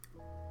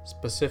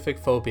Specific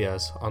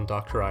phobias on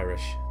Dr.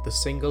 Irish, the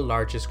single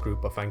largest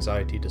group of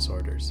anxiety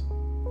disorders.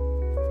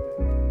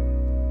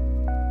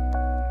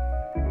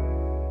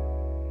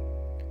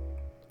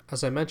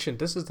 As I mentioned,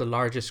 this is the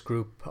largest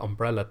group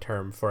umbrella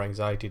term for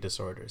anxiety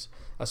disorders.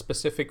 A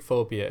specific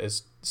phobia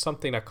is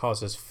something that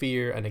causes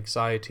fear and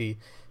anxiety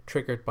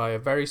triggered by a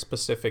very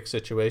specific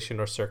situation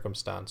or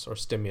circumstance or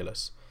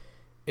stimulus.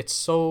 It's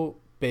so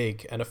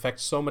big and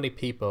affects so many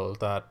people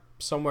that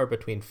somewhere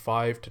between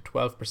 5 to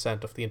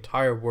 12% of the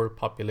entire world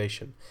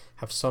population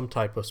have some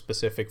type of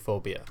specific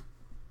phobia.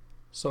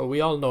 So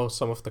we all know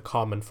some of the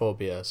common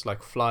phobias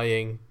like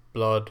flying,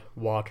 blood,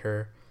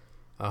 water,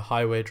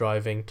 highway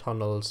driving,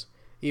 tunnels,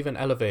 even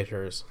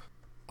elevators.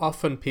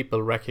 Often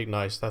people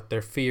recognize that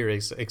their fear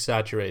is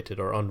exaggerated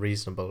or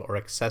unreasonable or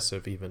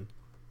excessive even.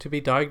 To be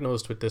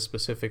diagnosed with this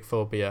specific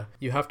phobia,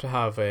 you have to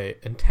have an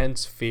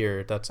intense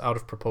fear that's out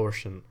of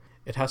proportion.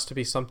 It has to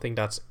be something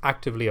that's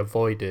actively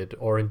avoided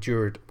or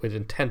endured with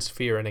intense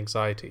fear and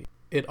anxiety.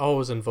 It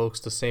always invokes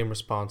the same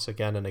response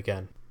again and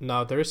again.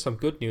 Now, there is some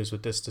good news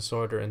with this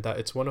disorder in that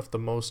it's one of the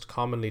most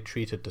commonly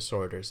treated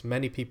disorders.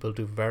 Many people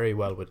do very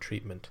well with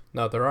treatment.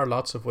 Now, there are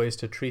lots of ways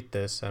to treat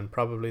this, and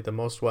probably the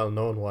most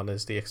well-known one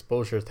is the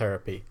exposure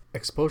therapy.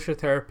 Exposure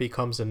therapy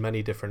comes in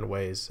many different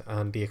ways,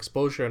 and the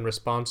exposure and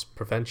response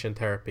prevention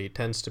therapy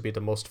tends to be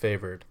the most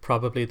favored.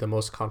 Probably the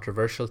most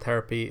controversial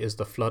therapy is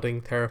the flooding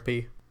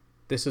therapy.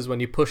 This is when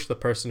you push the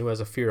person who has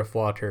a fear of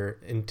water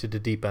into the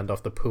deep end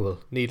of the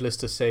pool. Needless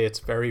to say, it's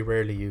very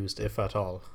rarely used, if at all.